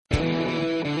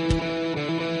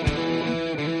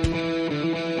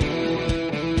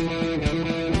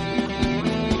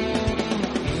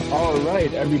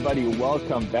right, everybody,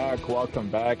 welcome back. Welcome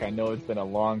back. I know it's been a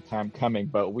long time coming,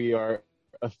 but we are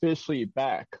officially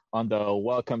back on the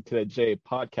Welcome to the J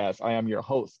podcast. I am your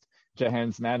host,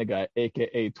 Jahans Maniga,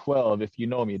 aka 12, if you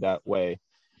know me that way.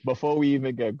 Before we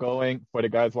even get going, for you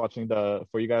guys watching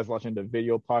the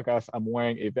video podcast, I'm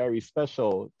wearing a very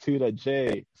special To the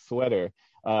J sweater.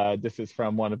 This is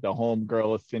from one of the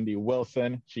homegirls, Cindy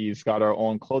Wilson. She's got her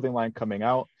own clothing line coming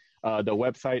out. The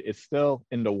website is still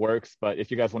in the works, but if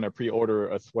you guys want to pre-order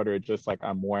a sweater just like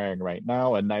I'm wearing right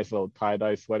now, a nice little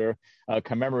tie-dye sweater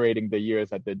commemorating the years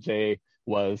that the J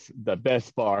was the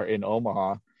best bar in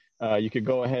Omaha, you could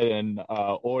go ahead and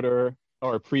order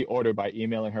or pre-order by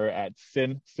emailing her at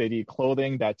Sin City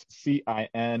Clothing. That's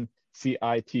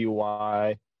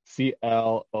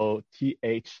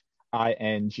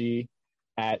CINCITYCLOTHING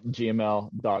at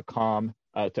gmail.com.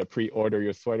 To pre-order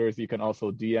your sweaters. You can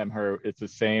also DM her. It's the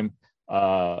same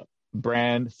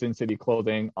brand, Sin City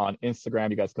Clothing, on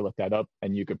Instagram. You guys can look that up,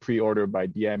 and you could pre-order by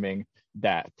DMing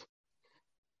that.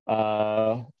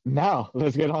 Now,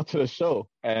 let's get on to the show.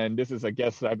 And this is a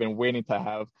guest that I've been waiting to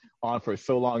have on for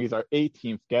so long. He's our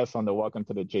 18th guest on the Welcome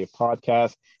to the J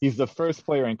podcast. He's the first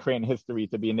player in Creighton history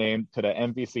to be named to the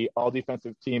MVC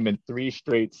All-Defensive Team in 3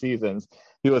 straight seasons.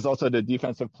 He was also the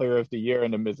Defensive Player of the Year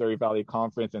in the Missouri Valley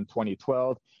Conference in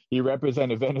 2012. He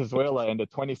represented Venezuela in the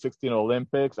 2016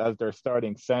 Olympics as their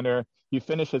starting center. He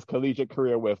finished his collegiate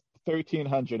career with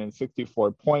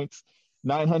 1,364 points,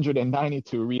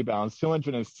 992 rebounds,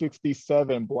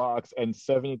 267 blocks, and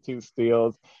 72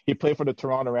 steals. He played for the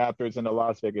Toronto Raptors in the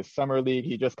Las Vegas Summer League.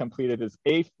 He just completed his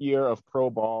 8th year of pro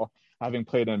ball, having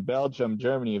played in Belgium,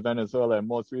 Germany, Venezuela, and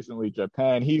most recently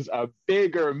Japan. He's a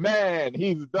bigger man.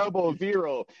 He's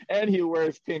 00, and he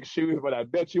wears pink shoes, but I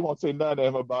bet you won't say none to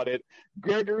him about it.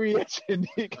 Gregory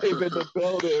Echenike is in the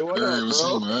building. What up,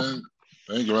 bro? Man.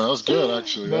 Thank you, man. That was good,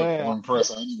 actually. I'm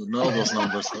impressed. I didn't even know those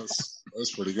numbers.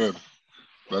 That's pretty good.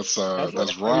 That's Rob.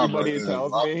 Everybody right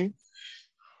tells me.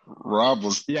 Rob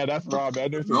was that's Rob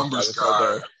Anderson. Numbers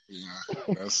guy. Yeah,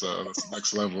 that's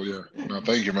next level. Yeah. No,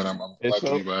 thank you, man. I'm glad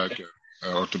to be back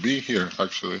or to be here.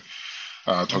 Actually,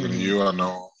 talking to you. I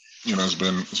know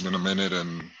it's been a minute,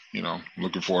 and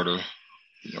looking forward to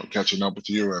catching up with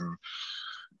you and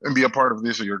be a part of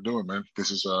this that you're doing, man. This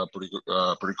is pretty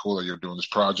cool that you're doing this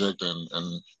project and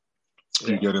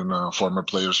you're getting former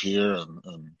players here, and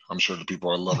I'm sure the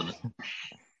people are loving it.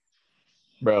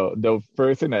 Bro, the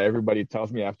first thing that everybody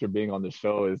tells me after being on the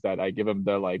show is that I give them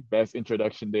the best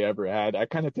introduction they ever had. I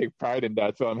kind of take pride in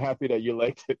that, so I'm happy that you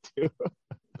liked it too.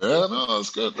 Yeah, no,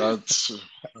 that's good.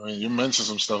 You mentioned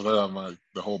some stuff there on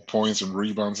the whole points and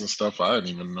rebounds and stuff. I didn't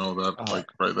even know that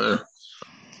right there.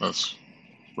 That's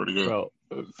pretty good. Bro,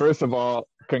 first of all,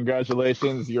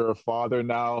 congratulations. You're a father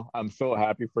now. I'm so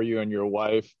happy for you and your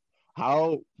wife.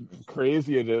 How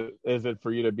crazy is it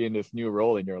for you to be in this new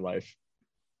role in your life?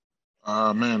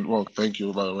 Man, well, thank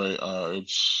you, by the way.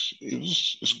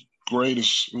 It's great. It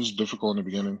was difficult in the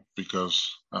beginning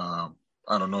because I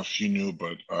don't know if you knew,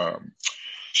 but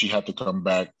she had to come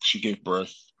back. She gave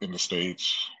birth in the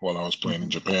States while I was playing in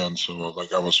Japan. So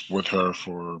I was with her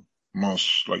for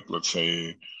most, let's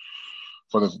say,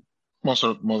 for the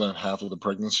more than half of the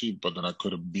pregnancy, but then I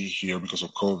couldn't be here because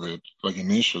of COVID.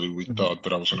 Initially, we thought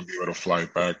that I was going to be able to fly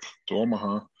back to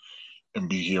Omaha and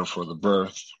be here for the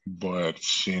birth. But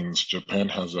since Japan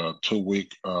has a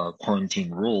 2-week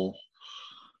quarantine rule,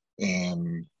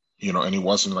 and it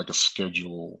wasn't like a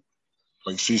schedule,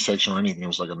 like C-section or anything, it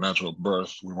was like a natural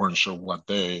birth. We weren't sure what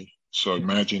day. So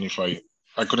imagine if I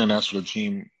couldn't ask for the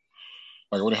team,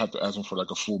 I would have to ask them for a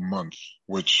full month,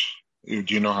 which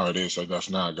you know how it is. That's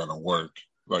not gonna work.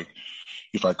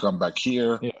 If I come back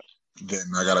here, then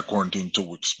I got to quarantine 2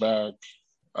 weeks back.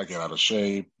 I get out of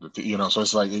shape, so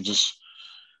it's it just.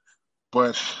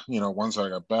 But once I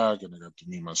got back and I got to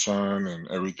meet my son and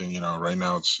everything, right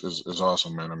now it's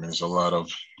awesome, man. I mean, it's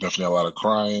definitely a lot of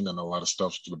crying and a lot of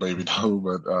stuff to the baby too.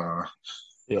 But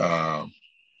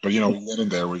we're getting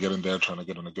there, trying to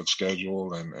get on a good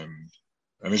schedule, and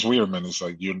it's weird, man. It's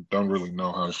you don't really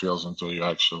know how it feels until you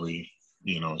actually,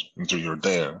 until you're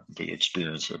there, until you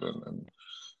experience it, and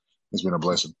it's been a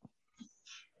blessing.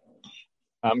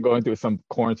 I'm going through some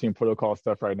quarantine protocol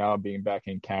stuff right now, being back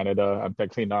in Canada. I'm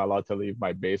technically not allowed to leave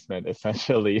my basement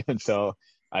essentially until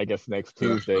I guess next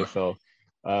Tuesday. So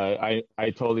I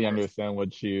totally understand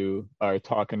what you are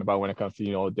talking about when it comes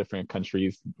to, different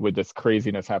countries with this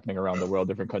craziness happening around the world,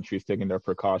 different countries taking their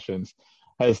precautions.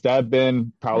 Has that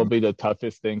been probably the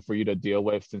toughest thing for you to deal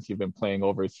with since you've been playing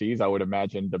overseas? I would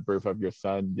imagine the birth of your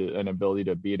son, the inability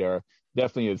to be there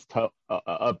definitely is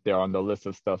up there on the list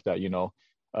of stuff that,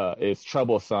 is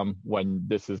troublesome when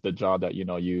this is the job that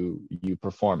you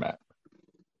perform at.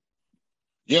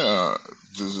 Yeah,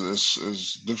 this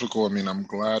is difficult. I mean, I'm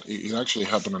glad it actually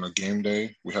happened on a game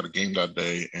day. We had a game that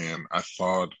day, and I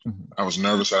thought Mhm. I was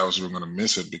nervous that I was even going to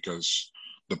miss it because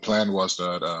the plan was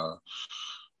that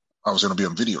I was going to be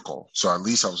on video call, so at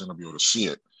least I was going to be able to see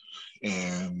it.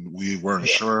 And we weren't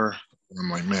Yeah. sure. I'm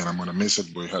like, man, I'm going to miss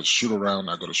it. We had shoot around.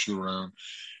 I go to shoot around,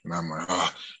 and I'm like,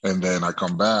 ah. And then I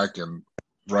come back, and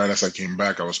right as I came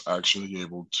back, I was actually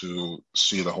able to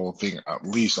see the whole thing at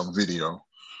least on video.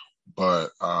 But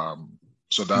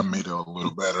so that Mhm. made it a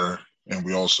little better. And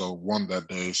we also won that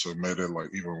day, so it made it like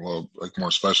even a little like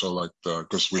more special. Like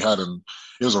because we hadn't,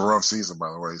 it was a rough season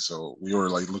by the way, so we were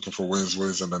like looking for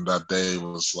wins, and then that day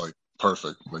was like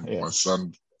perfect. Like my Yeah.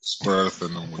 son's birth,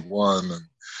 and then we won, and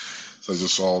so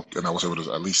just all, and I was able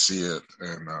to at least see it.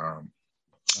 And Mhm.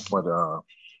 but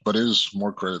but it was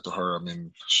more credit to her. I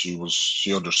mean, she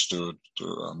understood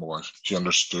my wife. She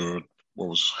understood what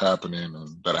was happening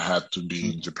and that I had to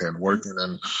be in Mhm. Japan working,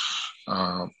 and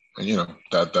you know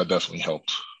that definitely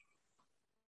helped.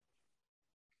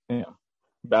 Yeah.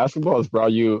 Basketball has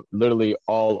brought you literally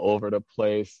all over the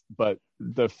place, but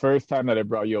the first time that it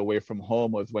brought you away from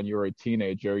home was when you were a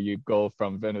teenager. You go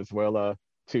from Venezuela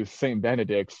to St.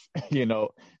 Benedict's, you know.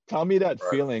 Tell me that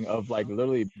Right. feeling of like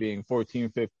literally being 14,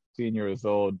 15 years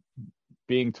old,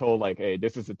 being told like, hey,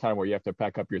 this is the time where you have to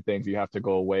pack up your things, you have to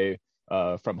go away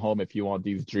from home if you want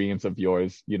these dreams of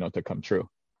yours, you know, to come true.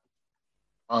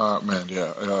 Man,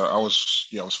 yeah, I was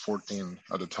 14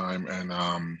 at the time, and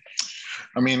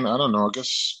I mean, I don't know. I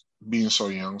guess being so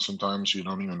young, sometimes you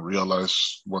don't even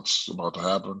realize what's about to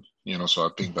happen. You know, so I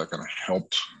think that kind of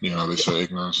helped. You know, they Yeah. say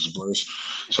ignorance is bliss.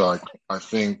 So I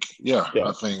think, yeah, Yeah.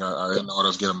 I think I didn't know what I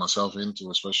was getting myself into,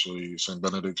 especially St.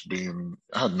 Benedict's being.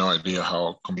 I had no idea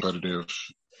how competitive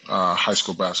high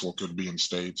school basketball could be in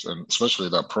states, and especially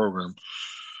that program.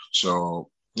 So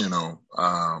you know,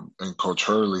 and Coach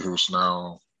Hurley, who's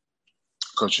now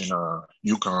coaching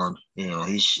UConn. You know,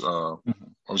 he's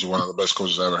Mhm. obviously one of the best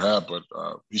coaches I ever had, but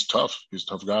he's tough. He's a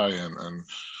tough guy, and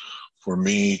for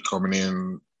me coming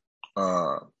in,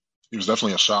 uh, it was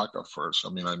definitely a shock at first. I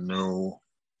mean, I knew,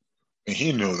 and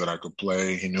he knew that I could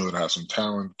play. He knew that I had some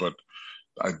talent, but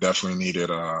I definitely needed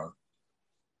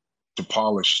to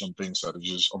polish some things that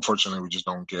just unfortunately we just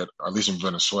don't get. At least in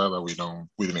Venezuela, we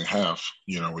didn't have.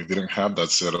 You know, we didn't have that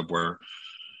setup where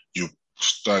you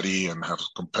study and have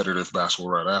competitive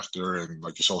basketball right after, and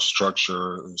like it's all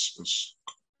structure.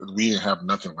 We didn't have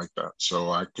nothing like that, so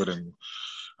I couldn't.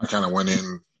 I kind of went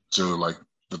in to like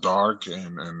the dark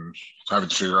and having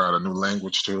to figure out a new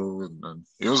language too, and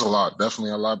it was a lot,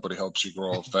 definitely a lot, but it helps you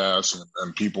grow fast,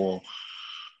 and people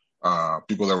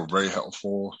that were very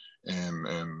helpful,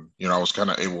 and you know I was kind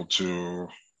of able to.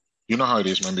 You know how it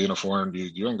is, man. Being a foreign,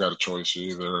 you ain't got a choice.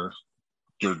 You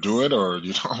do it or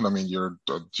you don't. I mean, you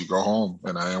go home,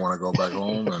 and I didn't want to go back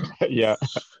home, and Yeah.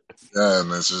 yeah,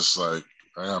 and it's just like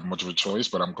I have much of a choice,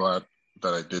 but I'm glad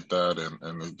that I did that,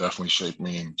 and it definitely shaped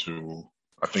me into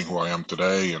I think who I am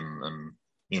today, and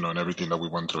you know, and everything that we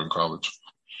went through in college.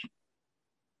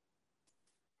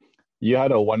 You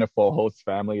had a wonderful host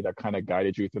family that kind of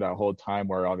guided you through that whole time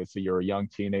where obviously you're a young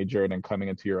teenager and then coming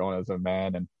into your own as a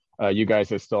man. And you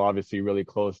guys are still obviously really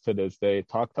close to this day.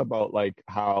 Talked about like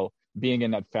how being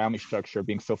in that family structure,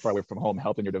 being so far away from home,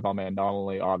 helping your development, not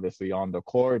only obviously on the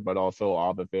court, but also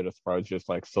off of it as far as just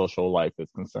like social life is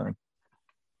concerned.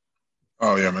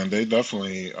 Oh yeah, man, they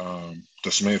definitely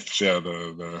the Smiths, yeah,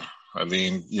 the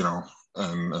Eileen, you know,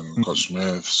 and Mhm. Coach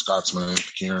Smith, Scott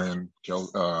Smith, Kieran,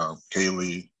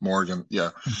 Kaylee, Morgan, yeah,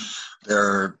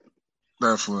 they're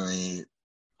definitely.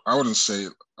 I wouldn't say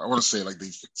I wouldn't say like they.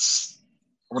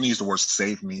 I want to use the word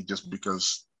save me just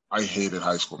because I hated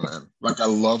high school, man. Like I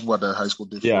love what that high school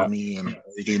did for Yeah. me and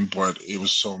everything, but it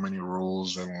was so many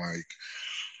rules and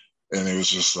it was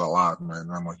just a lot, man.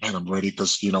 And I'm like, man, I'm ready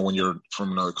because you know when you're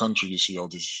from another country, you see all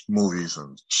these movies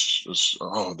and just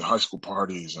oh the high school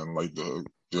parties and like the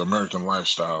American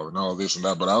lifestyle and all this and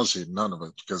that. But I was seeing none of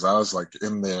it because I was like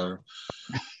in there,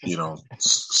 you know,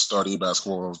 study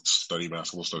basketball, study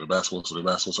basketball, study basketball, study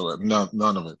basketball. So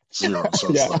none of it, zero.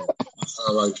 So it's Yeah. like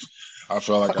like I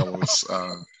felt like I was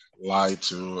lied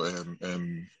to,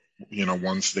 and you know,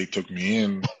 once they took me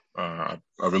in, I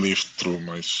believe through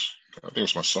I think it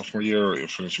was my sophomore year, or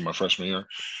finishing my freshman year,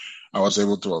 I was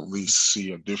able to at least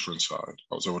see a different side.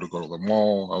 I was able to go to the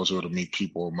mall. I was able to meet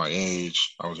people my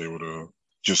age. I was able to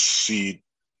just see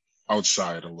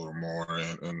outside a little more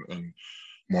and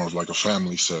more of like a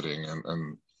family setting,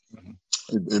 and Mhm.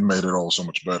 it made it all so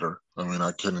much better. I mean,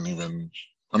 I couldn't even.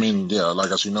 I mean, yeah,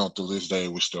 like as you know, to this day,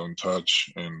 we're still in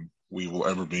touch, and we will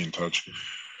ever be in touch.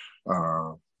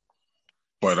 Uh,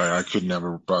 but I could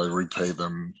never probably repay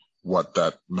them what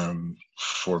that meant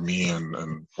for me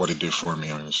and what it did for me.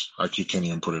 You can't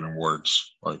even put it in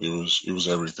words. Like it was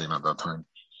everything at that time.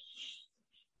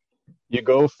 You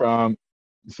go from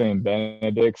St.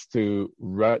 Benedict's to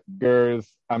Rutgers.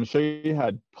 I'm sure you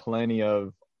had plenty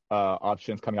of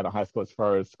options coming out of high school as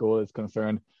far as school is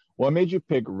concerned. What made you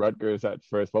pick Rutgers at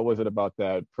first? What was it about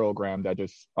that program that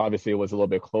just obviously it was a little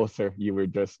bit closer? You were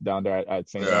just down there at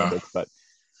St. Yeah. Benedict's, but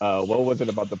what was it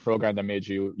about the program that made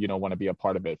you, want to be a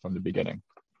part of it from the beginning?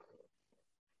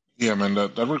 Yeah, man,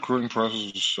 that recruiting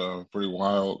process is pretty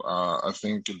wild. I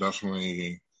think it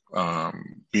definitely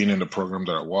being in the program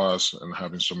that I was and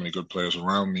having so many good players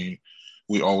around me,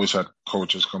 we always had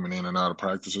coaches coming in and out of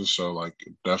practices. So like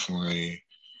it definitely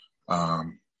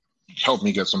um, helped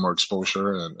me get some more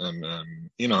exposure and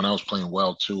I was playing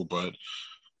well too, but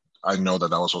I know that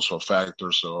was also a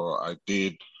factor. So I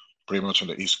did pretty much on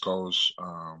the East Coast.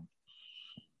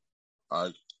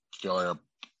 I feel like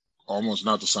almost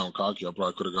not to sound cocky, I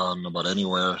probably could have gone about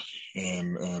anywhere.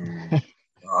 And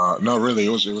no, really, it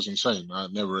was insane. I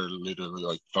never literally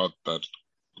like thought that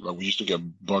like we used to get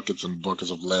buckets and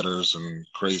buckets of letters and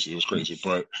crazy. It was crazy.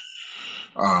 But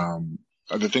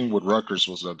the thing with Rutgers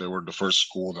was that they were the first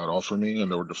school that offered me,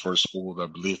 and they were the first school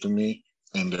that believed in me,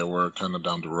 and they were kind of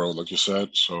down the road, like you said.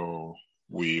 So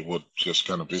we would just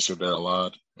kind of visit there a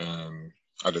lot. And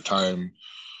at the time,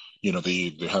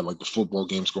 they had like the football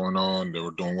games going on. They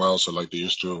were doing well, so like they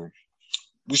used to.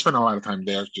 We spent a lot of time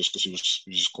there just because it was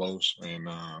just close, and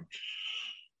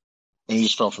it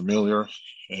just felt familiar.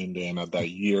 And then at that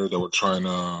year, they were trying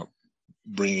to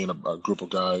bring in a group of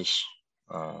guys.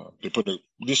 They put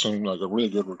like a really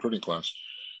good recruiting class,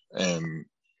 and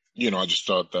I just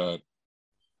thought that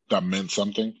meant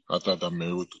something. I thought that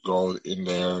maybe we could go in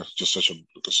there.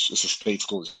 Because it's a state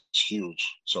school, it's huge,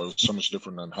 so it's so much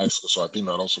different than high school. So I think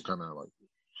that also kind of like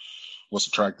was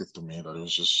attractive to me, that it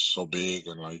was just so big,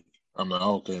 and like I'm like,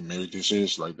 oh, okay, maybe this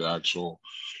is like the actual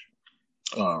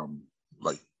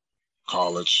like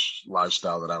college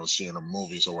lifestyle that I was seeing in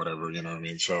movies or whatever, you know what I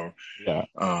mean? So Yeah.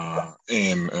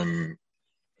 and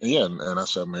yeah, and I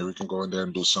said maybe we can go in there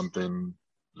and do something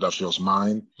that feels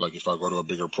mine. Like if I go to a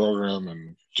bigger program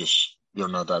and just you're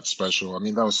not that special. I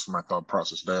mean, that was my thought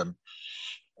process then.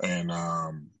 And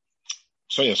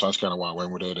so yeah, so that's kind of why I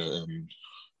went with it,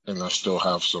 and I still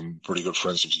have some pretty good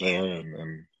friendships there,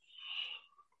 and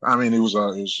I mean, it was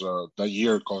that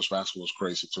year college basketball was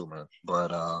crazy too, man.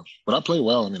 But I played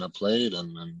well. I mean, I played,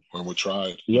 and when we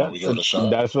tried, Yeah, we gave it a shot.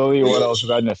 that's really Yeah, what I was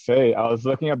trying to say. I was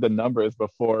looking at the numbers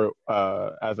before,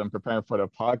 as I'm preparing for the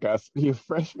podcast. Your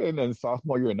freshman and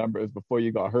sophomore year numbers before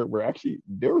you got hurt were actually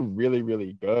they were really,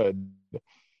 really good.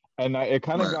 And it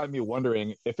kind of man. got me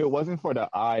wondering if it wasn't for the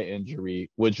eye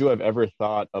injury, would you have ever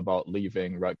thought about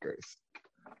leaving Rutgers?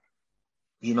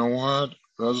 You know what?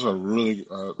 That's a really.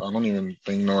 I don't even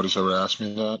think nobody's ever asked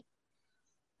me that.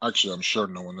 Actually, I'm sure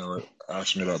no one ever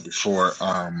asked me that before.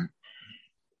 I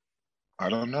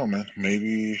don't know, man.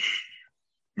 Maybe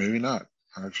not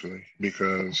actually,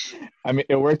 because I mean,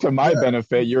 it worked to my yeah,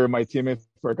 benefit. You were my teammate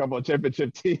for a couple of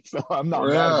championship teams, so I'm not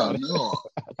mad yeah, about it. no,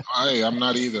 I'm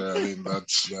not either. I mean,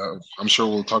 that's. I'm sure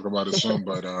we'll talk about it soon,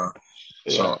 but Yeah.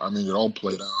 so I mean, it all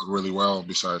played out really well.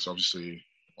 Besides, obviously,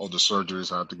 all the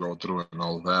surgeries I had to go through and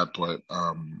all of that, but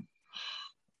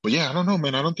yeah, I don't know,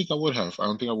 man. I don't think I would have. I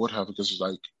don't think I would have because it's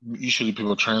like usually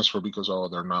people transfer because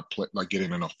they're not like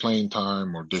getting enough playing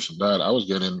time or this and that. I was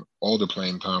getting all the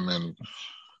playing time, and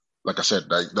like I said,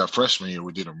 that freshman year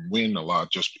we didn't win a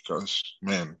lot just because,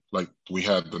 man, like we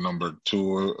had the number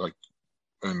two like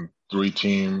and three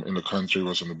team in the country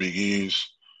was in the Big East.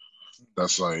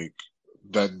 That's like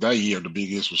that year the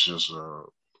Big East was just a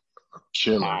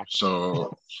killer. Packed.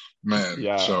 So man,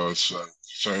 Yeah. so it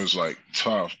was like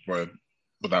tough, but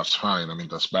that's fine. I mean,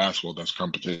 that's basketball, that's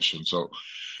competition. So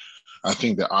I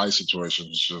think the eye situation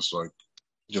is just like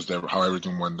how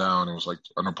everything went down. It was like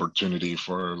an opportunity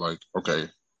for like, okay,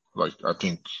 like I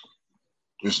think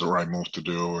it's the right move to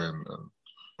do, and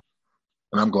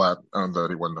I'm glad that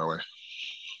it went that way.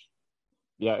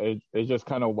 Yeah, it's just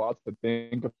kind of wild to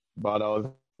think about. I was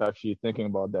actually thinking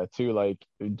about that too. Like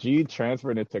G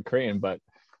transferred it to Creighton, but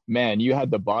man, you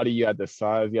had the body, you had the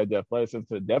size, you had the athleticism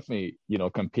to definitely,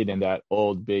 compete in that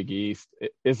old Big East.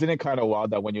 Isn't it kind of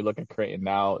wild that when you look at Creighton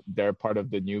now, they're part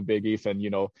of the new Big East, and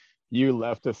you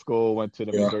left the school, went to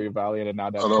the Yeah, Missouri Valley, and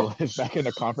now that I know, school is back in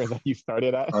the conference that you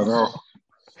started at. I know,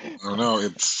 I know.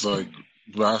 It's like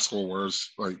basketball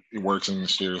works like it works in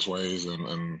mysterious ways,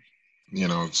 and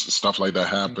stuff like that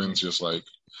happens. Mhm.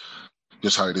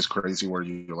 Just how it is crazy where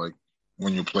you like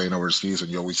when you're playing overseas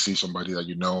and you always see somebody that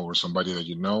you know or somebody that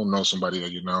you know somebody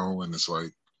that you know, and it's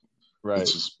like Right.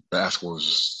 It's just basketball is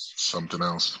just something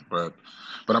else. But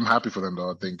I'm happy for them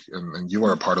though. I think, and you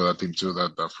were a part of that team too.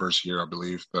 That first year, I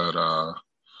believe that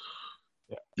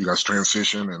Yeah. you guys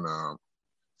transition and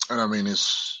I mean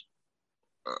it's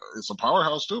a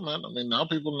powerhouse too, man. I mean now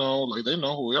people know like they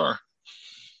know who we are.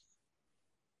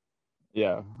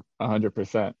 Yeah,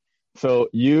 100%. So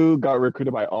you got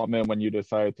recruited by Altman when you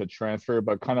decided to transfer,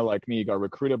 but kind of like me, you got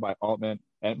recruited by Altman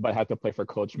and but had to play for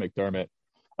Coach McDermott.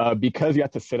 Because you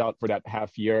had to sit out for that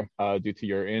half year due to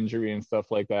your injury and stuff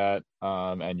like that,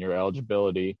 and your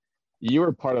eligibility. You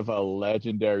were part of a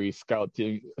legendary scout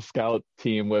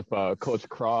team with Coach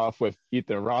Croft, with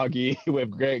Ethan Rogge,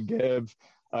 with Greg Gibbs,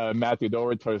 Matthew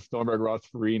Doherty, Stormberg, Ross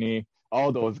Farini,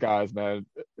 all those guys, man.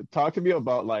 Talk to me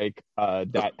about like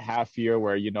that half year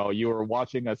where you were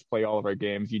watching us play all of our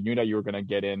games. You knew that you were gonna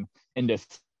get in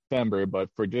December, but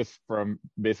for just from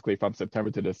basically from September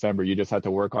to December, you just had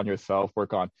to work on yourself,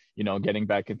 work on getting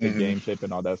back into Mm-hmm. game shape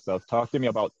and all that stuff. Talk to me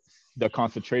about the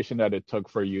concentration that it took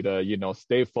for you to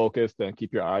stay focused and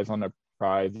keep your eyes on the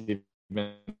prize,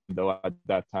 even though at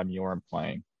that time you weren't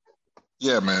playing.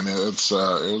 Yeah, man. It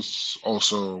was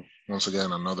also once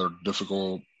again another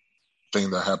difficult thing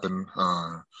that happened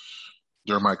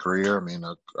during my career. I mean,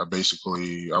 I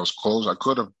basically I was close. I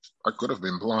could have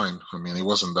been blind. I mean, it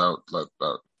wasn't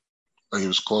that it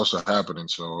was close to happening.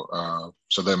 So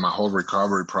then my whole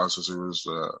recovery process, it was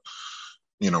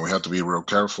we had to be real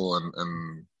careful,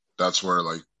 and that's where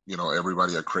like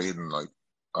everybody at Creighton like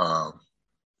uh,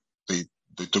 they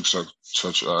they took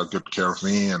such good care of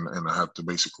me, and I had to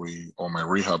basically all my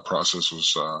rehab process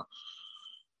was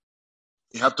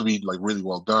it had to be like really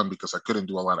well done because I couldn't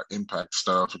do a lot of impact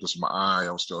stuff because of my eye.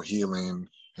 I was still healing,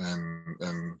 and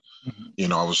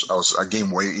Mhm. I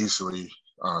gained weight easily.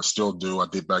 Still do. I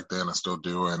did back then. I still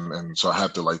do, and so I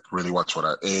had to like really watch what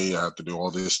I ate. I had to do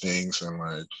all these things, and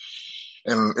like,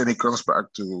 and it comes back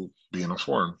to being a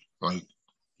foreign. Like,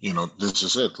 this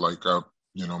is it. Like,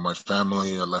 my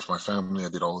family. I left my family. I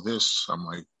did all of this. I'm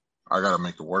like, I gotta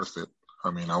make it worth it.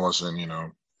 I mean, I wasn't.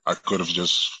 I could have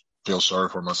just feel sorry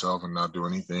for myself and not do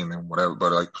anything and whatever.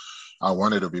 But like, I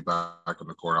wanted to be back in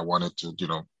the court. I wanted to.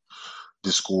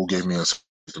 This school gave me a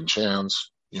second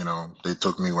chance. They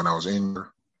took me when I was injured,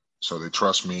 so they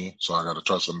trust me. So I got to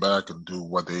trust them back and do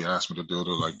what they asked me to do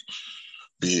to like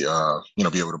be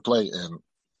able to play. And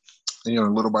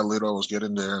little by little, I was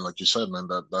getting there. And like you said, man,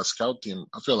 that scout team,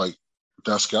 I feel like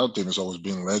that scout team has always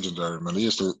been legendary, man.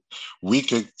 We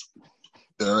kicked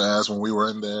their ass when we were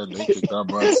in there, and they kicked our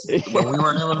butts when we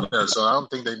weren't even there. So I don't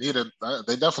think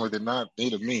they definitely did not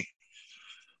needed me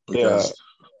Yeah. because,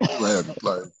 man,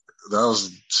 like that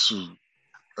was,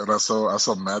 and I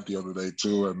saw Matt the other day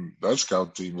too, and that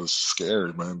scout team was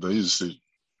scary, man. They should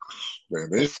have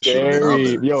been out Scary.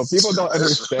 there. Yo, people don't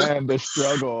understand the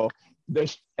struggle.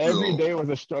 Every Yo, day was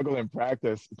a struggle in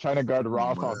practice. Trying to guard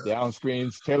Roth off man, down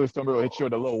screens. Taylor Stumber will hit you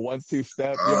with a little 1-2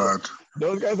 step. Yo, uh,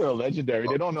 those guys are legendary.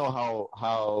 They don't know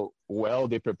how well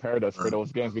they prepared us for man,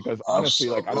 those games because honestly,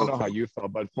 like I don't know how absolutely. you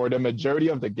felt, but for the majority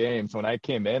of the games when I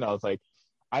came in, I was like,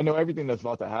 I know everything that's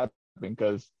about to happen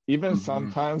because even Hmm.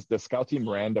 sometimes the scout team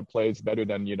ran the plays better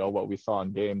than what we saw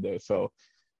on game day. So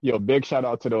big shout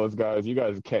out to those guys. You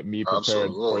guys kept me prepared for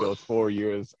Absolutely. those 4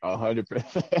 years,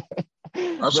 100%. Bro,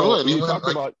 Absolutely. And you even talked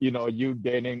like, about, you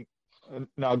gaining.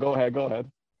 No, go ahead, go ahead.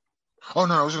 oh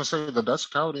no, I was gonna say that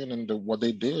scouting and what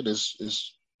they did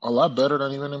is a lot better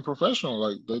than even in professional.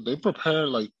 Like they prepare,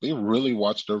 like they really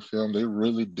watched their film, they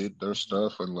really did their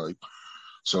stuff, and like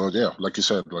so yeah, like you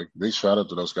said, like big shout out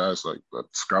to those guys. Like that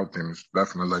scout team is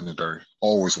definitely legendary.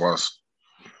 Always was.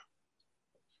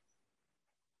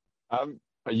 Um,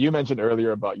 you mentioned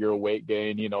earlier about your weight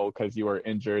gain, because you were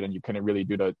injured and you couldn't really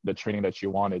do the training that you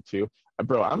wanted to.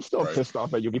 Bro, I'm still Right. pissed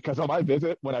off at you because on my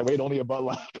visit, when I weighed only about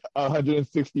like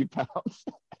 160 pounds,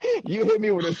 you hit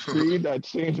me with a screen that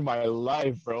changed my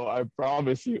life, bro. I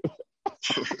promise you.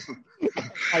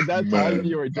 At that time,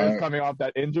 you Man, were just coming off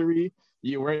that injury.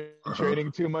 You weren't uh-huh.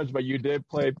 training too much, but you did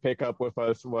play pickup with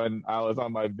us when I was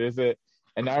on my visit.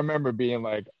 And I remember being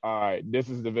like, all right, this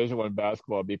is Division 1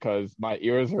 basketball because my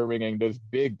ears are ringing. This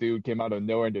big dude came out of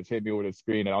nowhere and just hit me with a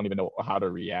screen, and I don't even know how to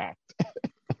react.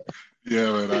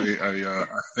 Yeah, man. I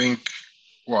think.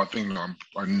 Well, I think no,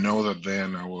 I know that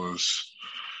then I was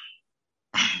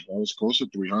close to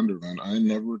 300, man. I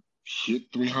never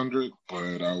hit 300,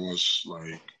 but I was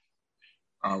like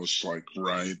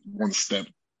right one step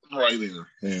right there,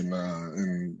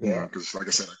 and Yeah. because like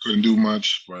I said, I couldn't do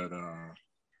much, but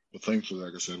thankfully,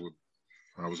 like I said,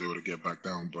 I was able to get back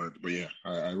down. But yeah,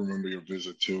 I remember your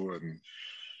visit too, and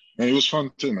it was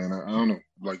fun too, man. I don't know,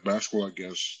 like basketball, I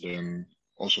guess. Then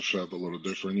also felt a little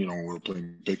different. You know, when we were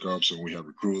playing pickups and we had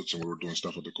recruits and we were doing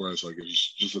stuff with the quest, like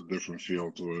it's just a different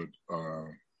feel to it.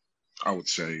 I would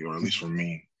say, or at least for me.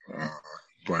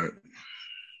 But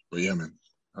but yeah, man,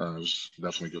 it was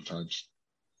definitely good times.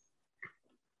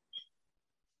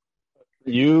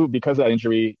 You, because of that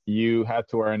injury, you had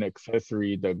to wear an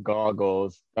accessory, the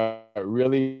goggles, that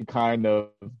really kind of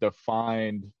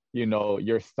defined,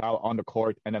 your style on the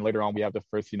court. And then later on, we have the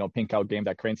first, pink out game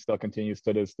that Crane still continues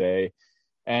to this day.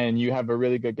 And you have a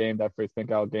really good game, that first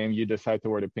pink out game. You decide to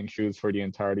wear the pink shoes for the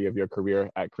entirety of your career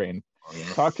at Crane. Oh,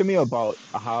 yeah. Talk to me about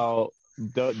how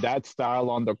that style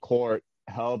on the court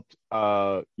helped,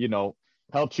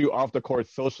 helped you off the court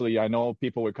socially. I know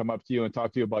people would come up to you and talk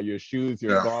to you about your shoes,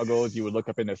 your Yeah. goggles. You would look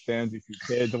up in the stands, you see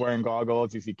kids wearing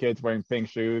goggles, you see kids wearing pink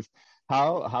shoes.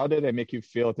 How did it make you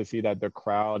feel to see that the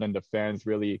crowd and the fans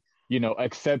really,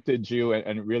 accepted you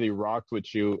and really rocked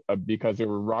with you because they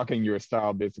were rocking your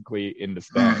style basically in the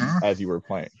stands Hmm. as you were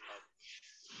playing?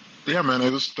 Yeah, man,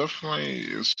 it was definitely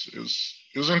it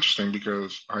was interesting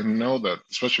because I know that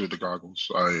especially with the goggles,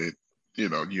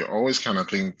 you always kind of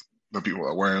think the people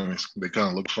that wear them they kind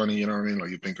of look funny, you know what I mean? Like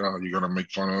you think, oh, you're gonna make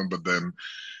fun of them, but then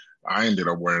I ended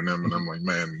up wearing them, and I'm like,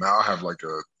 man, now I have like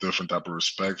a different type of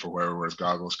respect for whoever wears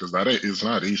goggles because it's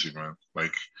not easy, man.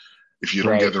 Like if you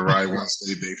don't get Right. the right ones,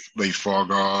 they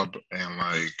fog up, and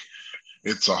like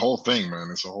it's a whole thing, man.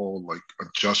 It's a whole like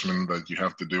adjustment that you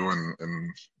have to do, and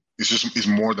it's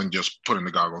more than just putting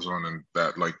the goggles on, and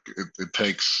that like it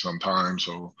takes some time.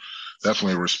 So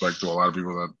definitely respect to a lot of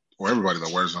people that or everybody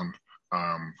that wears them.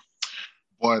 Um,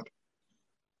 but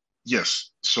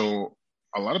yes, so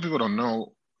a lot of people don't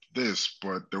know this,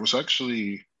 but there was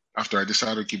actually after I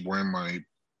decided to keep wearing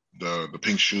the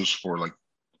pink shoes for like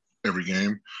every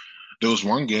game, there was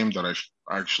one game that I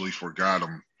actually forgot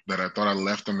them that I thought I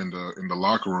left them in the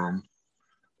locker room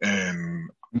and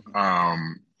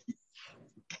um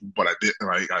but I didn't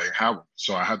I didn't have them,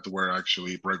 so I had to wear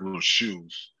actually regular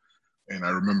shoes. And I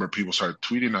remember people started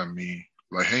tweeting at me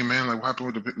like, "Hey man, like what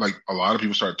happened with the like?" A lot of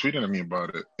people started tweeting at me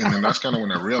about it, and then that's kind of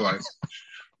when I realized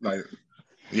like.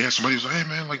 Yeah, somebody was like, "Hey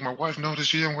man, like my wife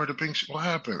noticed you didn't wear the pink. What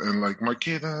happened?" And like my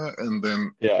kid, and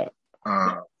then Yeah.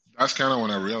 uh, that's kind of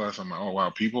when I realized I'm like, "Oh wow,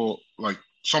 people like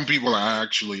some people are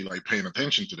actually like paying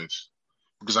attention to this."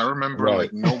 Because I remember Right.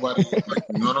 like nobody, like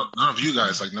none of you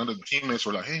guys, like none of the teammates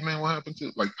were like, "Hey man, what happened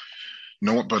to like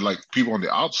no one?" But like people on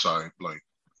the outside, like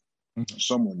Mhm.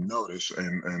 someone noticed,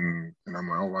 and I'm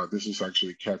like, "Oh wow, this is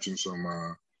actually catching some."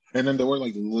 And then there were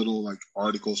like little like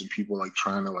articles and people like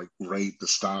trying to like rate the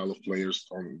style of players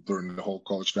during the whole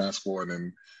college basketball,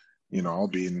 and then I'll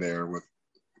be in there with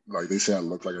like they say I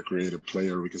look like a creative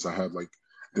player because I had like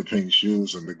the pink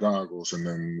shoes and the goggles, and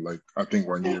then like I think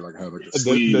one year like I had like a The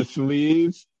sleeve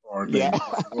sleeves. or Yeah. they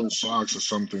like little socks or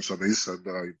something. So they said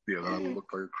that that I look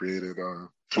like a creative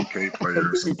 2K player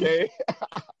or something. Okay.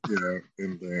 Yeah,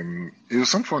 and then it was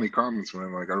some funny comments,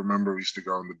 man. Like I remember we used to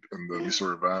go in the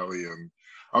Missouri Valley, and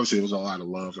obviously it was a lot of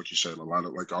love, like you said, a lot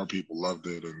of like our people loved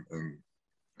it,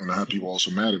 and I had people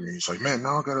also mad at me. It's like, man,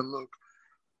 now I gotta look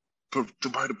to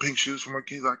buy the pink shoes for my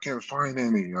kids. I can't find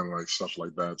any, and like stuff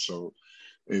like that. So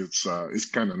it's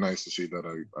kind of nice to see that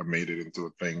I made it into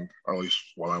a thing, at least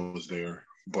while I was there.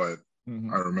 But I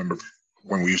Mhm. remember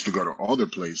when we used to go to other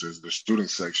places, the student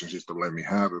sections used to let me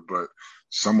have it, but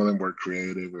some of them were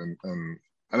creative and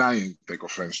I didn't take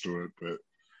offense to it, but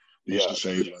they used to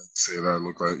Yeah. say that I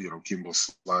looked like Kimbo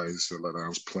Slice, so that I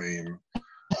was playing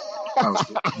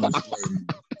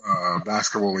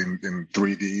basketball in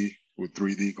 3D with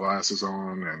 3D glasses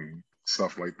on and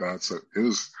stuff like that. So it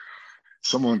was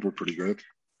some of them were pretty good.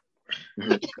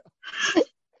 And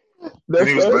The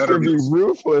it was fans better can be because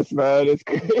ruthless, man. It's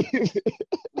crazy.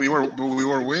 we were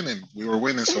winning. We were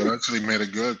winning, so it actually made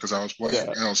it good because I was playing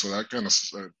Yeah. well. So that kind of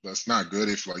that's not good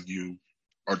if like you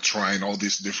are trying all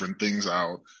these different things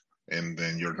out and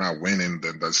then you're not winning.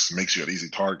 Then that makes you an easy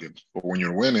target. But when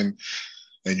you're winning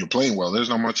and you're playing well, there's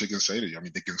not much they can say to you. I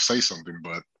mean, they can say something,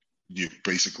 but you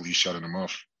basically shutting them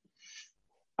off.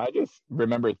 I just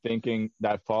remember thinking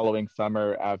that following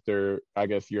summer after, I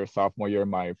guess, your sophomore year,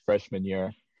 my freshman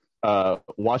year,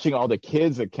 watching all the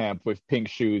kids at camp with pink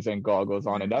shoes and goggles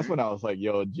on. And that's Mhm. when I was like,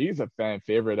 yo, G's a fan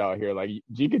favorite out here. Like,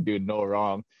 G could do no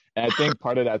wrong. And I think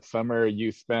part of that summer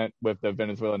you spent with the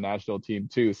Venezuela national team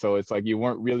too. So it's like you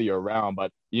weren't really around,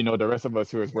 but the rest of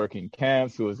us who was working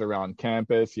camps, who was around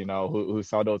campus, who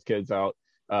saw those kids out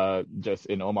just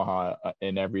in Omaha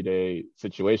in everyday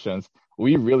situations,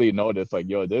 we really noticed like,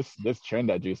 yo, this trend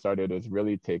that G started is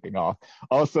really taking off.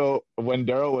 Also, when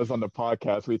Daryl was on the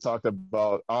podcast, we talked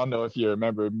about, I don't know if you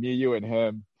remember, me, you, and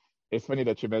him. it's funny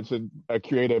that you mentioned a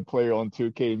creative player on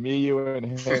 2K. Me, you, and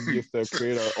him used to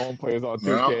create our own players on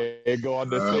Yeah, 2K and go on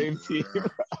the yeah, same team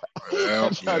yeah,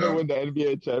 and try to yeah. win the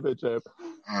NBA championship.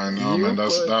 I know, man. You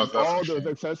put That's all for those fun.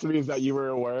 accessories that you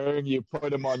were wearing, you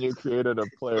put them on your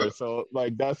creative player. So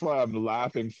like that's why I'm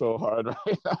laughing so hard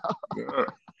right now. Yeah.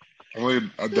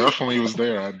 I definitely was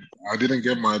there. I didn't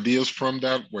get my ideas from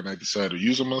that when I decided to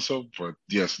use them myself, but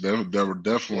yes, they were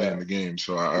definitely in Yeah. the game.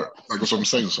 So like what I'm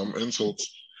saying, some insults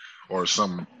or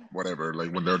some whatever,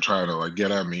 like when they're trying to like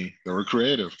get at me, they were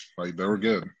creative, like they were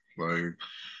good, like.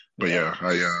 But Yeah.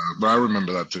 yeah, but I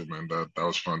remember that too, man. That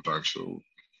was fun times. So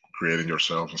creating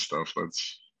yourself and stuff,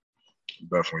 that's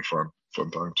definitely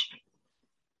fun times.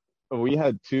 We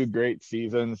had two great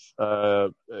seasons.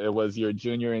 It was your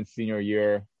junior and senior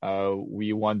year.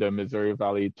 We won the Missouri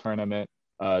Valley tournament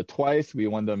twice. We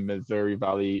won the Missouri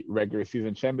Valley regular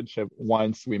season championship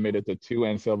once. We made it to two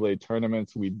NCAA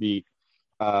tournaments. We beat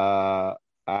uh,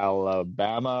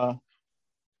 Alabama,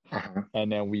 Uh-huh.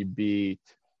 and then we beat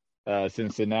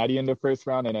Cincinnati in the first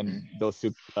round. And then those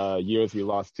two years, we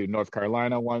lost to North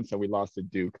Carolina once, and we lost to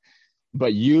Duke.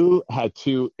 But you had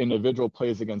two individual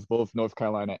plays against both North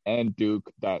Carolina and Duke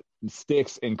that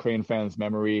sticks in Crane fans'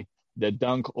 memory. The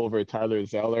dunk over Tyler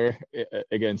Zeller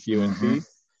against Mm-hmm. UNC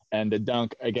and the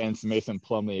dunk against Mason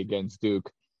Plumlee against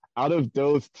Duke. Out of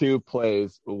those two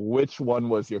plays, which one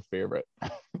was your favorite?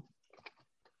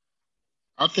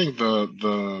 I think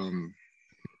the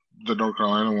North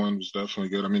Carolina one was definitely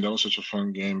good. I mean, that was such a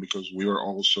fun game because we were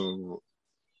also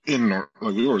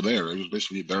like we were there. It was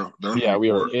basically their Yeah, home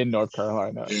we were court. in North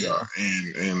Carolina. Yeah, Yeah.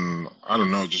 and I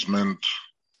don't know, it just meant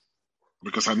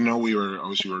because I know we were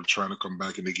trying to come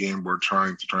back in the game. We're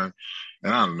trying to try,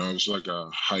 and I don't know, it was like a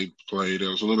hype play. There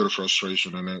was a little bit of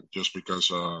frustration in it just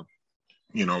because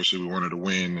obviously we wanted to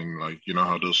win and like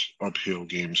how those uphill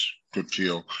games could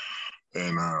feel.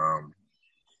 And I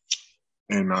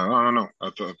don't know. I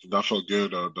thought that felt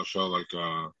good. That felt like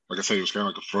I said, it was kind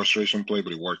of like a frustration play,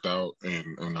 but it worked out.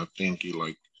 And I think he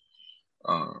like,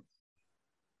 uh,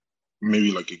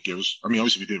 maybe like it gives. I mean,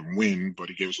 obviously we didn't win, but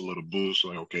it gave us a little boost.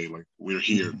 Like, okay, like we're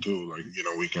here too. Like,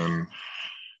 we can.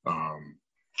 Um,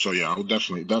 so yeah, I would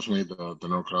definitely the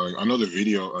North Carolina. I know the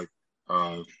video. Like,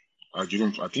 I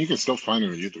think you can still find it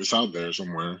on YouTube. It's out there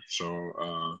somewhere.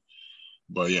 So,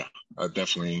 but yeah, I would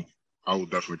definitely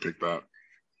pick that.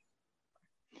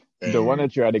 The one And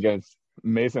that you had against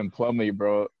Mason Plumlee,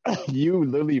 bro, you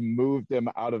literally moved him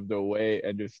out of the way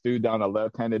and just threw down a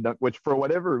left-handed dunk, which for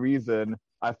whatever reason,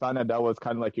 I found that was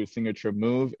kind of like your signature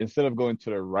move. Instead of going to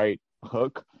the right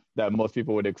hook that most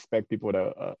people would expect people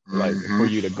to like for hmm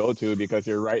you to go to because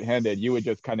you're right-handed, you would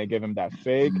just kind of give him that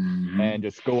fake hmm and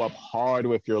just go up hard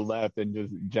with your left and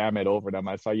just jam it over them.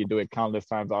 I saw you do it countless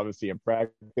times, obviously in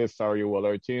practice. Sorry, Will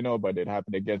Artino, but it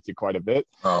happened against you quite a bit.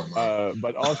 Oh man.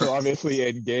 But also obviously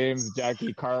in games,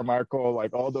 Jackie Carmichael,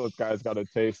 like all those guys got a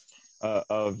taste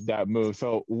of that move.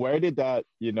 So where did that,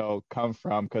 come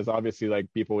from? Because obviously, like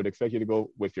people would expect you to go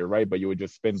with your right, but you would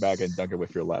just spin back and dunk it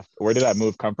with your left. Where did that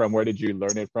move come from? Where did you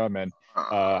learn it from? And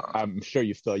Uh, I'm sure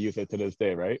you still use it to this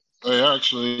day, right?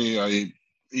 I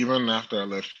even after I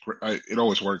left, it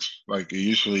always works. Like it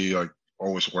usually like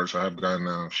always works. I have gotten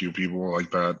a few people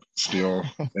like that still,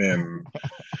 and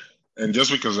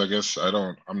just because I guess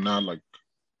I'm not like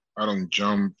I don't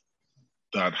jump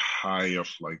that high of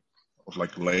like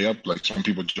layup. Like some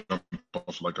people jump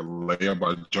off like a layup.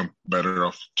 I jump better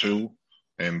off two,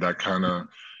 and that kind of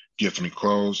gets me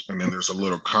close. And then there's a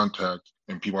little contact,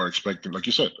 and people are expecting, like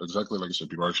you said, exactly like you said,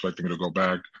 people are expecting me to go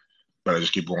back, but I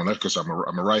just keep going left because I'm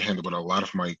a right-hander. But a lot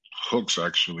of my hooks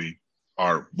actually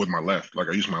are with my left. Like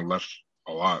I use my left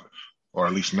a lot, or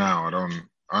at least now. I don't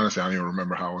even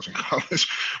remember how I was in college,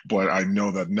 but I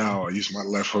know that now I use my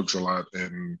left hooks a lot,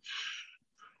 and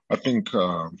I think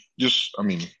I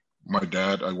mean,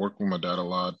 I worked with my dad a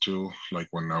lot too, like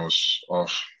when I was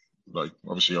off, like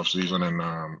obviously off season,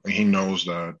 and he knows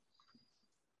that,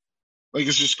 like,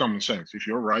 it's just common sense. If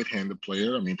you're a right-handed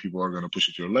player, I mean, people are going to push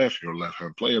it to your left. You're a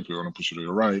left-handed player, people are going to push it to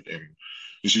your right, and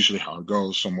it's usually how it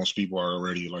goes. So most people are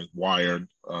already like wired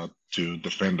to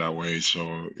defend that way.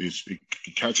 So it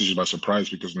catches you by surprise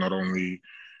because not only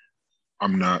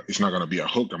it's not gonna be a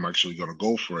hook. I'm actually gonna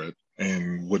go for it.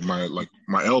 And with my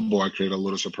elbow, I create a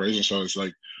little separation. So it's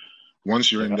like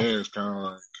once you're in Yeah. there, it's kind of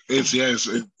like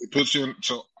it puts you in.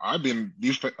 So I've been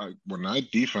when I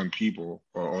defend people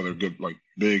or they're good like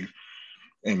big,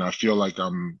 and I feel like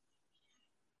I'm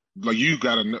like you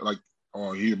gotta like.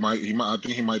 Oh, I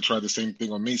think he might try the same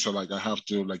thing on me. So like, I have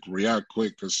to like react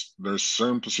quick because there's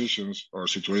certain positions or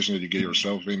situations that you get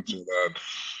yourself into that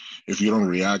if you don't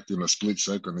react in a split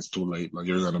second, it's too late. Like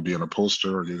you're gonna be in a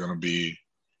poster or you're gonna be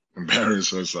embarrassed.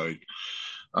 So it's like,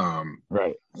 um,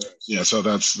 Right. yeah. So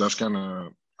that's kind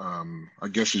of, I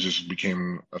guess it just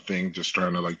became a thing, just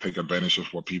trying to like take advantage of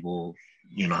what people,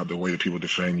 the way that people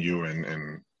defend you,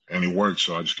 and it worked.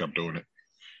 So I just kept doing it.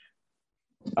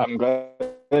 I'm glad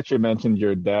that you mentioned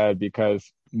your dad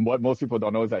because what most people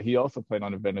don't know is that he also played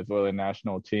on the Venezuelan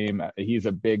national team. He's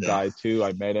a big Yeah. guy too.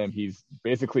 I met him. He's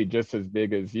basically just as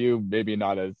big as you, maybe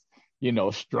not as,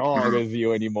 strong Mhm. as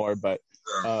you anymore, but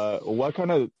Yeah. what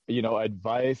kind of,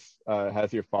 advice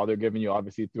has your father given you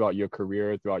obviously throughout your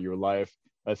career, throughout your life,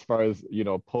 as far as,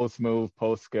 post move,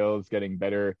 post skills, getting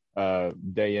better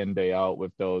day in, day out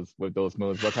with those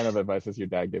moves? What kind of advice has your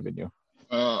dad given you?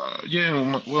 Yeah.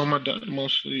 My dad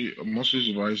most of his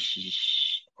advice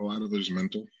is a lot of it is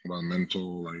mental, about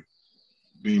mental, like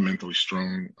being mentally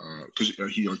strong. Because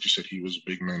he, like you said, he was a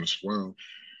big man as well,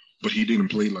 but he didn't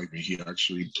play like me. He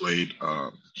actually played.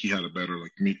 He had a better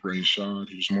like mid-range shot.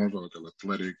 He was more of like an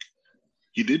athletic.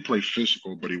 He did play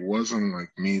physical, but he wasn't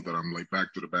like me that I'm like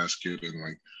back to the basket and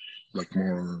like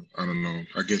more. I don't know.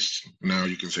 I guess now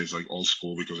you can say it's like old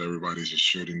school because everybody's just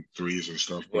shooting threes and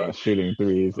stuff. Yeah, shooting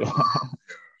threes.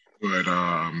 But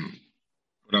um,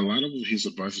 but a lot of his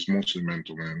advice is mostly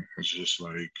mental, man. It's just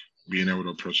like being able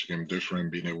to approach the game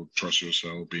different, being able to trust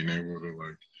yourself, being able to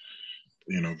like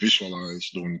visualize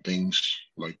doing things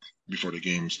like before the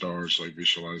game starts, like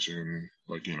visualizing,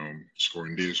 like,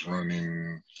 scoring this,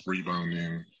 running,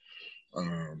 rebounding.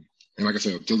 Um, and like I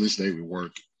said, till this day, we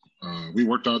work. We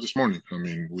worked out this morning. I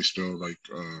mean, we still like,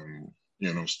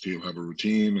 still have a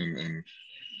routine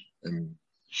and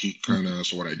he kind of,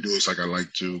 so what I do is like, I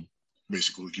like to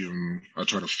basically give him, I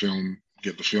try to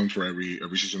get the film for every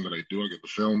season that I do. I get the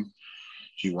film.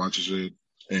 He watches it,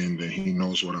 and then he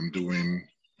knows what I'm doing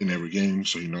in every game,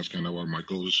 so he knows kind of what my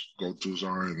go tos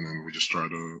are, and then we just try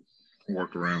to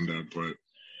work around that.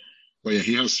 But yeah,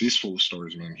 he has his full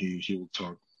stories, man. He will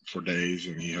talk for days,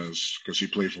 and he has because he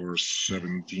played for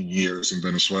 17 years in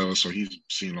Venezuela, so he's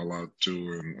seen a lot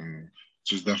too, and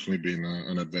so it's definitely been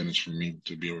an advantage for me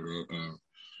to be able to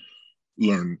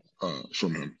learn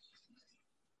from him.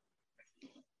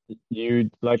 You,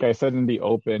 like I said in the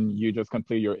open, you just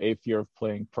completed your eighth year of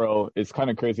playing pro. It's kind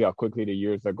of crazy how quickly the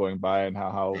years are going by and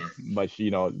how Yeah. much,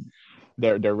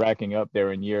 they're racking up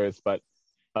there in years. But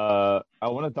I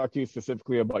want to talk to you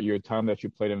specifically about your time that you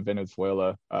played in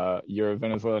Venezuela. You're a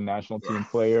Venezuelan national team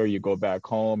player. You go back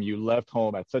home. You left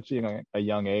home at such a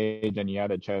young age, and you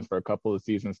had a chance for a couple of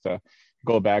seasons to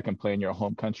go back and play in your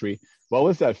home country. What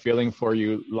was that feeling for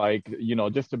you, like,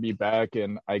 just to be back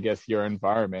in, I guess, your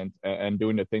environment and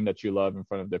doing the thing that you love in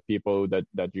front of the people that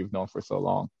you've known for so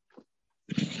long?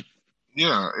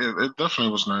 Yeah, it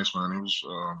definitely was nice, man. It was,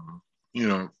 you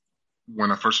know,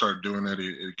 when I first started doing it,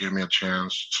 it gave me a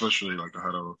chance, especially like I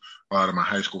had a lot of my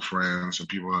high school friends and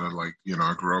people that like,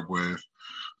 I grew up with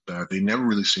that they never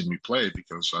really seen me play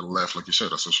because I left, like you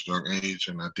said, at such a young age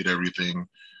and I did everything,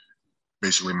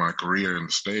 basically my career in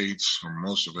the States or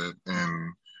most of it.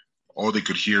 And all they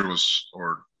could hear was,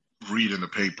 or read in the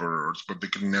paper, but they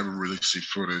could never really see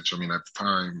footage. I mean, at the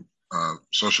time,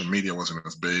 social media wasn't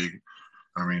as big.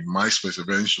 I mean, MySpace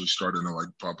eventually started to like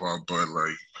pop up, but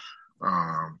like,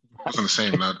 wasn't the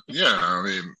same. Not yeah. I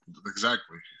mean,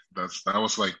 exactly. That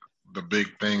was like the big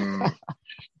thing.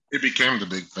 It became the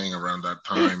big thing around that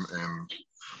time, and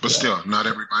but Yeah. still, not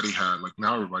everybody had like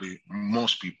now.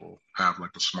 Most people have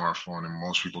like a smartphone, and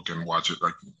most people can watch it.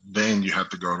 Like then, you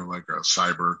had to go to like a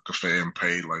cyber cafe and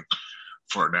pay like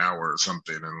for an hour or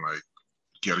something, and like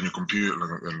get on your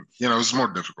computer, and it's more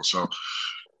difficult. So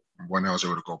when I was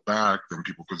able to go back, then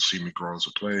people could see me grow as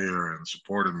a player and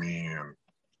supported me, and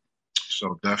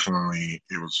so definitely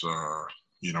it was.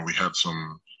 We had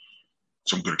some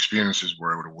good experiences.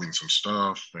 We're able to win some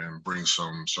stuff and bring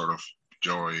some sort of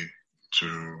joy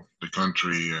to the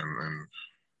country, and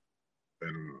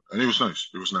it was nice.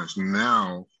 It was nice.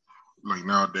 Now, like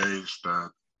nowadays,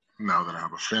 now that I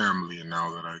have a family and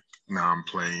now I'm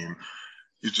playing,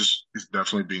 it's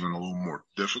definitely being a little more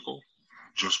difficult.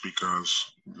 Just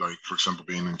because, like for example,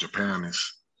 being in Japan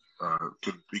is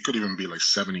it could even be like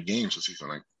 70 games a season.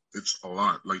 Like it's a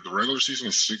lot. Like the regular season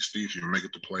is 60. If you make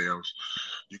it to playoffs,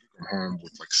 you can come home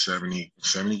with like 70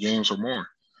 games or more.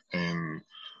 And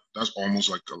that's almost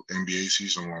like an NBA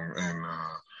season long. And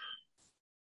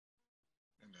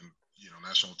then,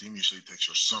 national team usually takes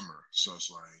your summer. So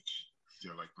it's like,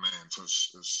 you're like, man, so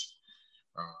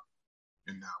uh,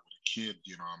 and now with a kid,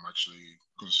 I'm actually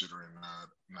considering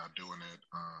not doing it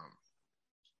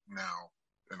now.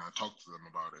 And I talked to them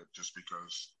about it just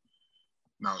because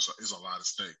now it's a lot at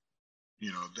stake.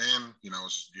 Then,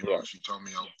 Yeah. if you tell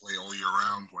me I'll play all year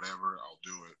round, whatever, I'll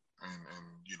do it. and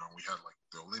we had like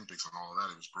the Olympics and all of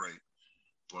that. It was great,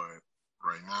 but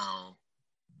right now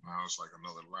it's like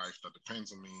another life that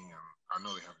depends on me, and I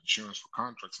know they have insurance for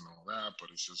contracts and all that, but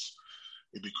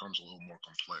it becomes a little more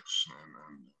complex,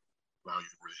 and now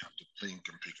you really have to think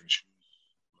and pick and choose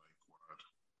like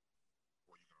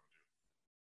what you gonna do.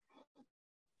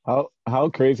 How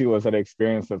crazy was that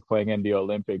experience of playing in the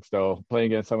Olympics though? Playing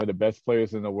against some of the best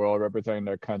players in the world, representing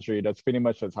their country. That's pretty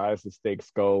much as high as the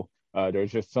stakes go.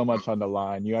 There's just so much on the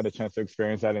line. You had a chance to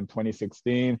experience that in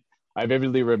 2016. I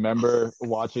vividly remember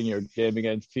watching your game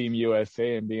against Team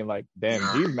USA and being like, damn,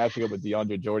 Yeah, G's matching up with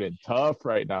DeAndre Jordan tough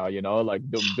right now, like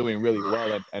doing really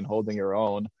well and holding your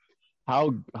own.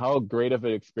 How great of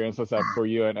an experience was that for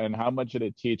you, and how much did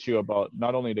it teach you about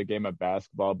not only the game of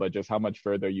basketball, but just how much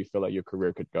further you feel like your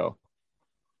career could go?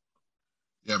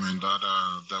 yeah, man.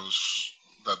 That was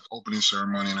that opening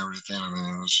ceremony and everything. I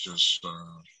mean, it was just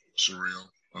surreal.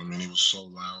 I mean, it was so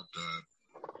loud that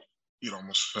it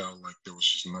almost felt like there was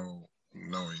just no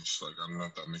noise. Like I don't know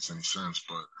if that makes any sense,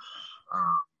 uh,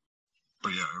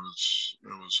 but yeah, it was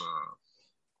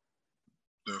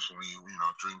definitely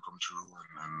a dream come true,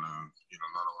 and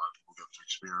not a lot of people get to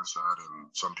experience that, and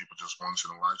some people just once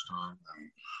in a lifetime.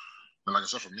 And like I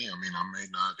said, for me, I mean, I may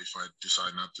not, if I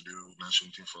decide not to do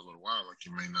national team for a little while, like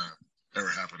it may not ever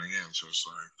happen again. So it's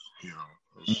like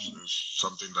it's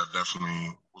something that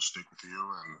definitely will stick with you,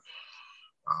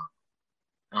 uh,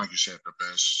 and like you said, the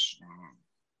best.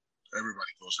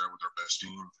 Everybody goes there with their best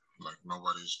team. Like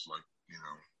nobody's like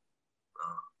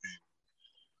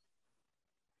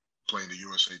playing the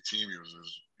USA team. He was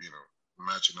just,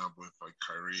 matching up with like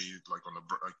Kyrie, like on the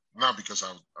like not because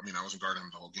I wasn't guarding him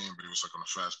the whole game, but it was like on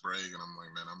a fast break, and I'm like,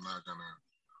 man, I'm not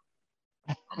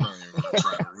even gonna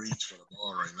try to reach for the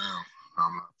ball right now.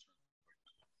 I'm not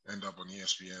end up on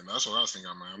ESPN. That's what I was thinking.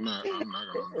 I'm not gonna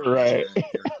end up on Right. ESPN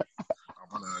here. I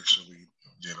want to actually,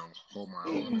 hold my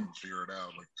own and figure it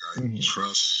out. Like I Mhm.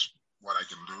 trust what I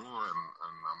can do, and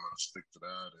I'm gonna stick to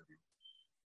that.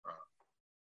 Uh,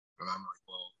 and I'm like,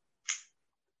 well,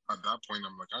 at that point,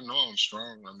 I'm like, I know I'm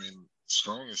strong. I mean,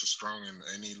 strong is strong in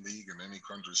any league in any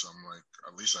country. So I'm like,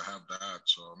 at least I have that.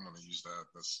 So I'm gonna use that.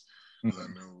 That's because I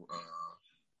Mhm. knew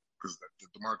because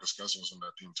DeMarcus Cousins was on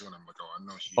that team too, and I'm like, oh, I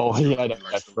know Oh yeah, he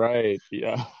likes that's to. right.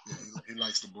 Yeah. Yeah, he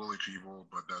likes to bully people,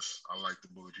 but I like to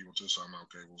bully people too. So I'm like,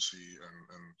 okay. We'll see,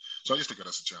 and so I just took it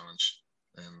as a challenge,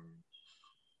 and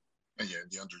and yeah,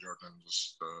 DeAndre Jordan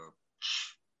was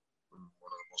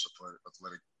one of the most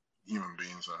athletic human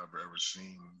beings I've ever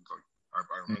seen. Like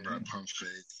I remember I Mhm. pumped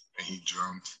fake and he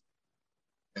jumped,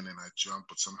 and then I jumped,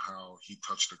 but somehow he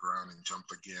touched the ground and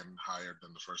jumped again higher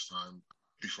than the first time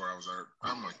before I was there.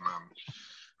 I'm like, man,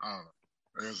 I don't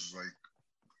know. It was like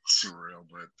surreal,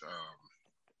 but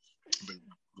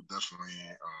definitely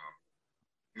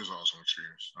it was an awesome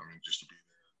experience. I mean, just to be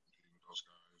there competing with those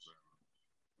guys and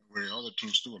with the other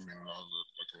teams too. I mean,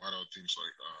 like a lot of teams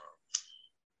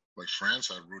like France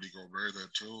had Rudy Gobert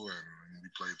there too, and we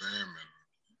played them, and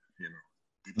you know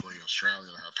we play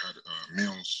Australia that have had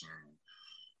Mills and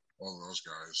all of those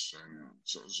guys, and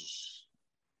so it was just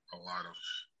a lot of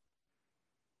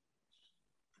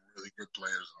really good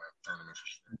players in that tournament for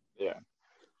sure. Yeah.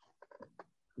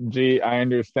 Gee, I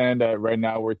understand that right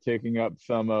now we're taking up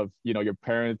some of,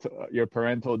 your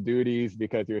parental duties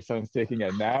because your son's taking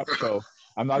a nap. So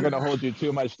I'm not going to Yeah, hold you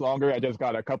too much longer. I just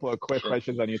got a couple of quick sure.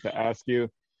 questions I need to ask you.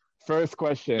 First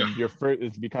Yeah. question, your first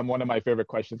it's become one of my favorite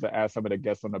questions to ask some of the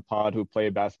guests on the pod who play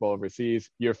basketball overseas.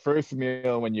 Your first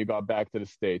meal when you got back to the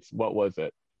States, what was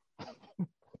it?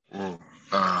 Well,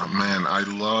 man, I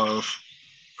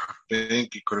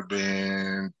think it could have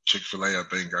been Chick Fil A. I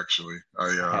think actually,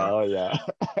 Hell yeah.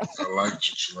 I like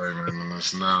Chick Fil A, man, and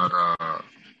it's not.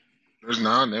 There's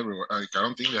none everywhere. Like I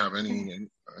don't think they have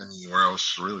anywhere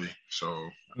else really. So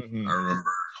I Mhm.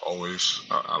 remember always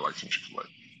I like some Chick Fil A.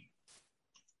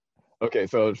 Okay,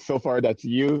 so far that's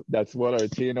you, that's Will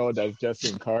Artino, that's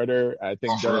Justin Carter. I Oh,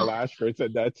 think for real? Daryl Ashford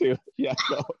said that too. Yeah,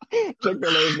 so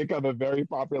Chick-fil-A has become a very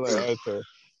popular Yeah, answer.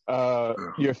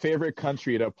 yeah. Your favorite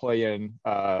country to play in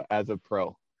as a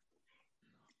pro?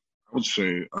 I would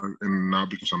say, and not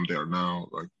because I'm there now.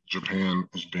 Like Japan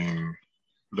has been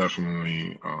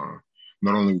definitely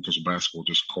not only because of basketball,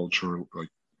 just culture, like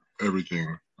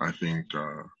everything. I think,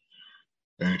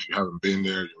 and if you haven't been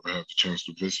there, you'll have the chance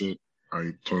to visit.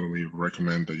 I totally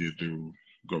recommend that you do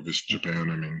go visit Japan.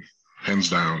 I mean, hands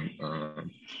down,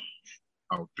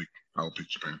 I would pick I would pick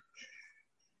Japan.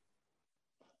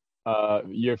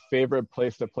 Your favorite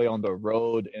place to play on the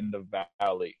road in the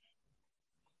Valley?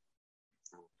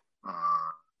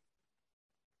 Uh,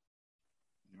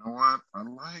 you know what?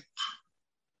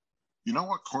 You know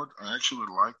what court I actually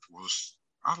liked was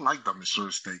I like the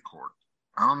Missouri State court.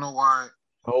 I don't know why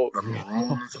Oh, the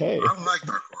maroon. okay. I like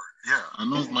that court. Yeah, I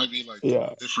know it might be like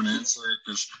Yeah, a different answer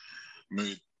because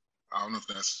maybe I don't know if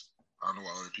that's I don't know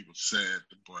what other people said,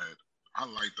 but I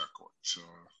like that court. So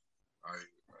I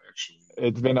actually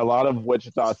it's been a lot of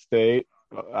Wichita State.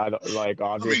 I don't, like I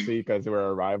mean obviously because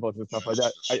we're rivals and stuff like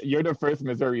that. yes, You're the first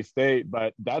Missouri State,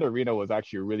 but that arena was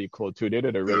actually really cool too. They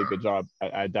did a really yeah, good job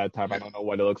at that time. I yeah, don't know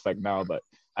what it looks like now, but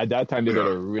at that time they did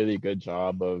yeah. a really good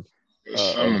job There's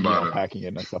something of about it. packing it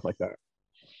and stuff like that.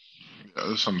 Yeah,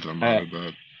 there's something about And it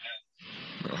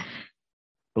that yeah.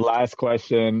 last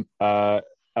question, a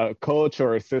coach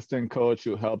or assistant coach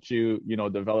who helped you,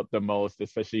 develop the most,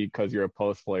 especially because you're a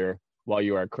post player while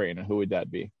you are at Creighton, who would that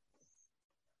be?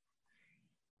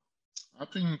 I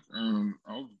think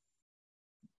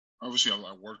obviously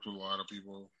I worked with a lot of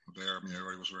people there. I mean,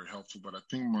 everybody was very helpful, but I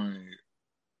think my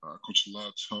Coach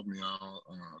Lutz helped me out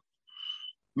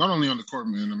not only on the court,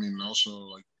 man. I mean, also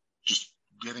like just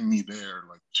getting me there,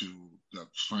 like to that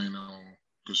final.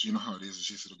 Because you know how it is.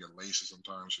 It's easy to get lazy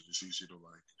sometimes. It's easy to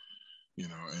like,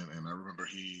 And I remember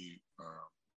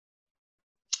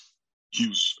it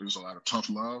was a lot of tough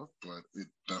love, but it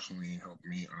definitely helped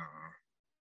me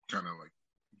kind of like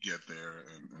get there.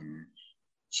 And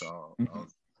so I'll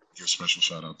give a special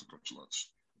shout out to Coach Lutz.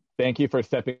 Thank you for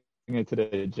stepping into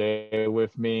the J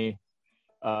with me.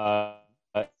 Uh,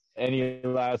 any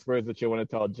last words that you want to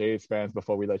tell Jays fans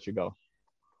before we let you go?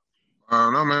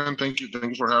 No, man. Thank you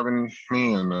for having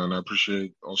me, and I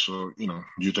appreciate also,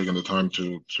 you taking the time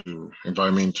to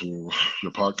invite me into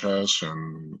your podcast,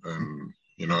 and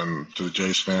to the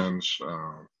Jays fans,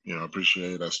 I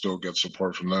appreciate. I still get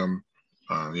support from them,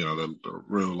 the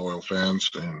real loyal fans,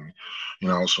 and I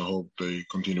also hope they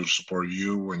continue to support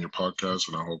you and your podcast,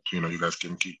 and I hope you guys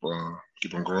can keep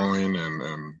on growing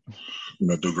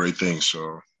and do great things.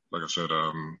 So, like I said,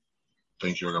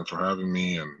 thank you again for having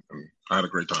me, and I had a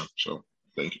great time. So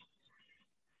thank you.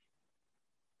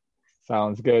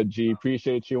 Sounds good, G.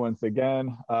 Appreciate you once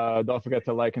again. Don't forget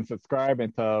to like and subscribe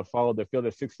and to follow the Field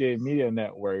of 68 Media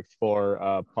Networks for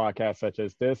podcasts such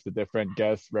as this, the different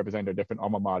guests representing their different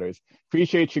alma maters.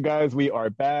 Appreciate you guys. We are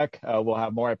back. We'll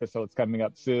have more episodes coming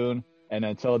up soon. And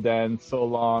until then, so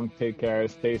long, take care,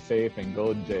 stay safe, and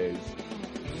go Jays.